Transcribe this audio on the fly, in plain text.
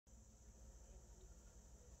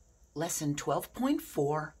Lesson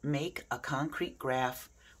 12.4, Make a Concrete Graph.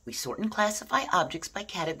 We sort and classify objects by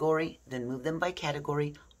category, then move them by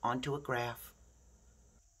category onto a graph.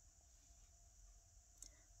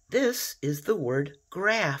 This is the word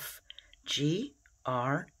graph, G-R-A-P-H.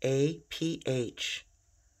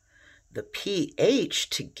 The P-H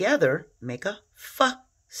together make a F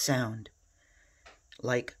sound,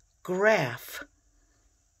 like graph.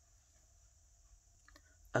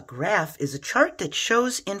 A graph is a chart that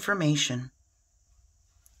shows information.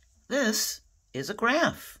 This is a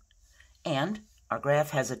graph, and our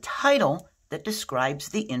graph has a title that describes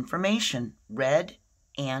the information, red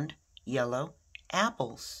and yellow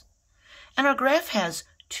apples. And our graph has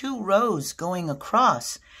 2 rows going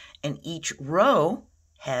across, and each row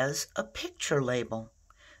has a picture label.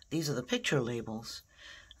 These are the picture labels.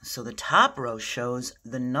 So the top row shows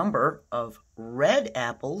the number of red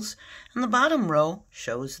apples, and the bottom row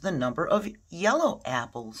shows the number of yellow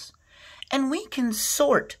apples. And we can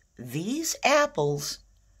sort these apples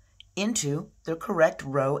into the correct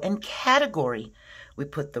row and category. We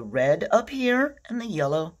put the red up here and the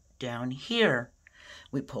yellow down here.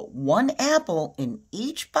 We put 1 apple in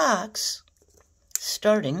each box,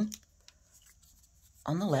 starting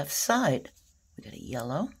on the left side. We got a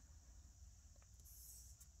yellow.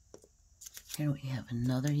 Here we have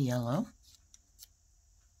another yellow.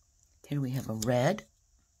 Here we have a red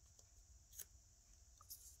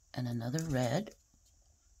and another red.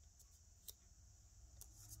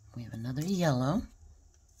 We have another yellow,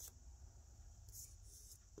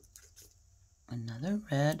 another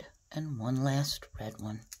red, and one last red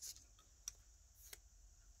one.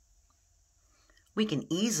 We can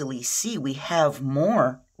easily see we have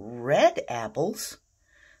more red apples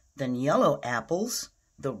than yellow apples.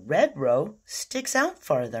 The red row sticks out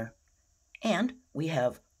farther. And we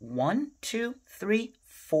have 1, 2, 3,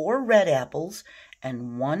 4 red apples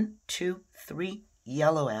and 1, 2, 3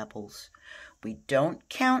 yellow apples. We don't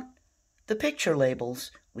count the picture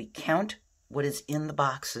labels. We count what is in the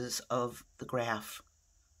boxes of the graph.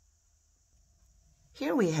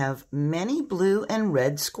 Here we have many blue and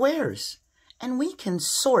red squares, and we can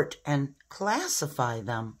sort and classify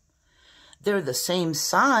them. They're the same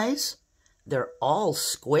size. They're all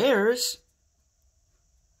squares.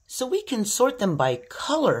 So we can sort them by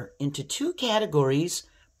color into 2 categories,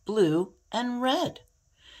 blue and red.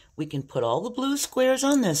 We can put all the blue squares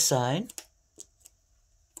on this side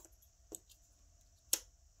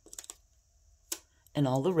and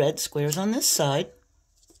all the red squares on this side.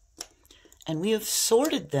 And we have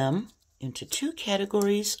sorted them into 2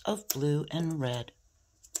 categories of blue and red.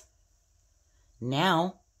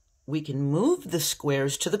 Now we can move the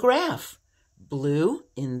squares to the graph. Blue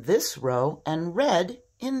in this row and red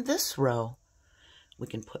in this row. We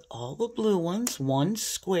can put all the blue ones, 1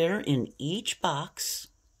 square in each box.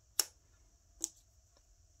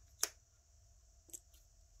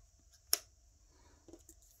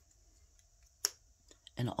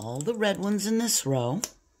 And all the red ones in this row.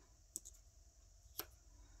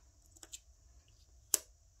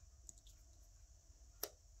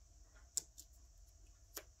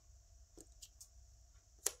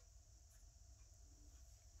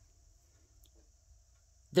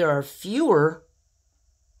 There are fewer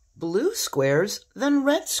blue squares than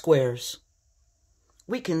red squares.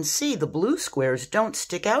 We can see the blue squares don't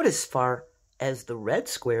stick out as far as the red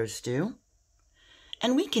squares do.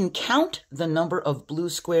 And we can count the number of blue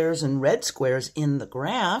squares and red squares in the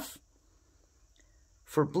graph.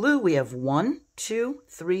 For blue, we have 1, 2,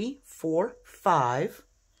 3, 4, 5.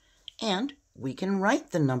 And we can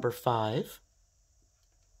write the number 5.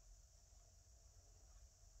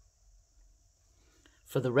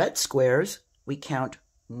 For the red squares, we count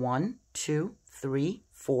 1, 2, 3,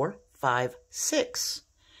 4, 5, 6.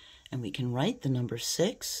 And we can write the number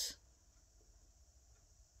 6.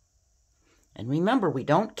 And remember, we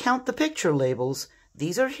don't count the picture labels.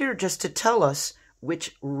 These are here just to tell us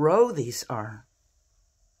which row these are.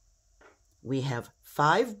 We have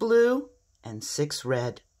 5 blue and 6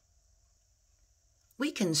 red.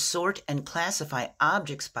 We can sort and classify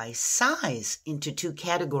objects by size into 2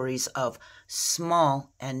 categories of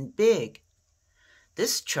small and big.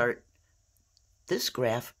 This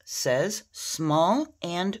graph says small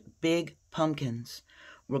and big pumpkins.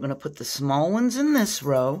 We're going to put the small ones in this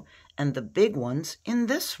row and the big ones in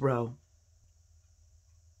this row.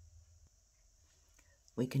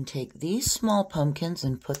 We can take these small pumpkins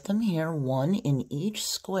and put them here, 1 in each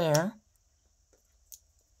square.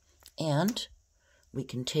 And we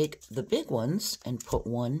can take the big ones and put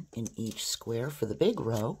 1 in each square for the big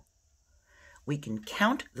row. We can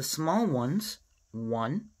count the small ones,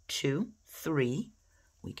 1, 2, 3.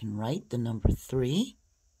 We can write the number 3.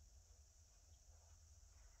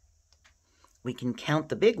 We can count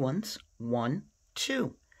the big ones, 1,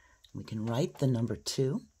 2. We can write the number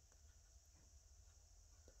 2.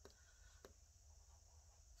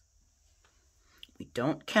 We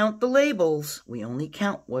don't count the labels. We only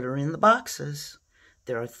count what are in the boxes.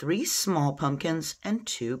 There are 3 small pumpkins and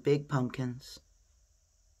 2 big pumpkins.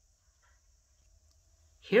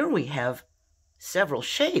 Here we have several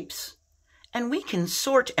shapes, and we can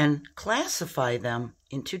sort and classify them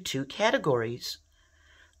into 2 categories.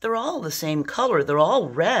 They're all the same color. They're all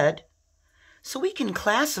red. So we can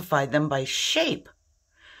classify them by shape.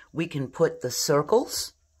 We can put the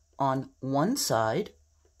circles on one side,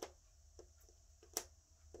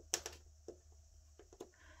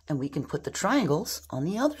 and we can put the triangles on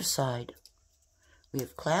the other side. We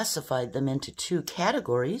have classified them into 2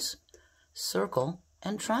 categories, circle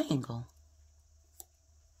and triangle.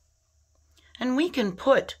 And we can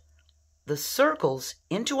put the circles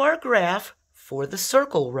into our graph for the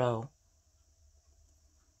circle row.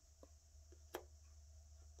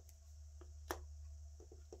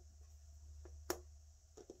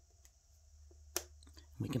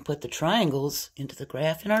 We can put the triangles into the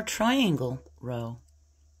graph in our triangle row.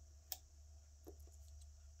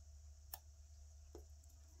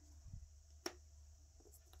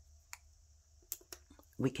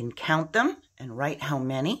 We can count them and write how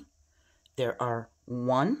many. There are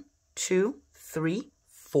 1, 2, 3,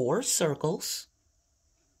 4 circles.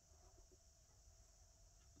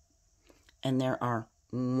 And there are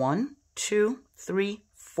 1, 2, 3,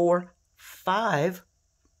 4, 5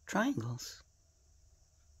 triangles.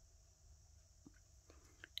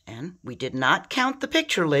 And we did not count the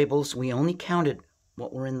picture labels. We only counted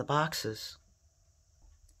what were in the boxes.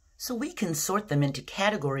 So we can sort them into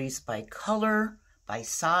categories by color, by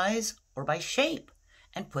size, or by shape,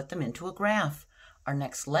 and put them into a graph. Our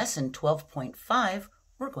next lesson, 12.5,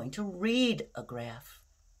 we're going to read a graph.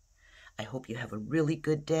 I hope you have a really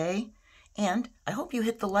good day, and I hope you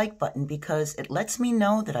hit the like button because it lets me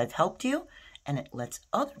know that I've helped you, and it lets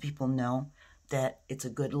other people know that it's a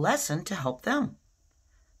good lesson to help them.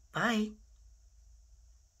 Bye.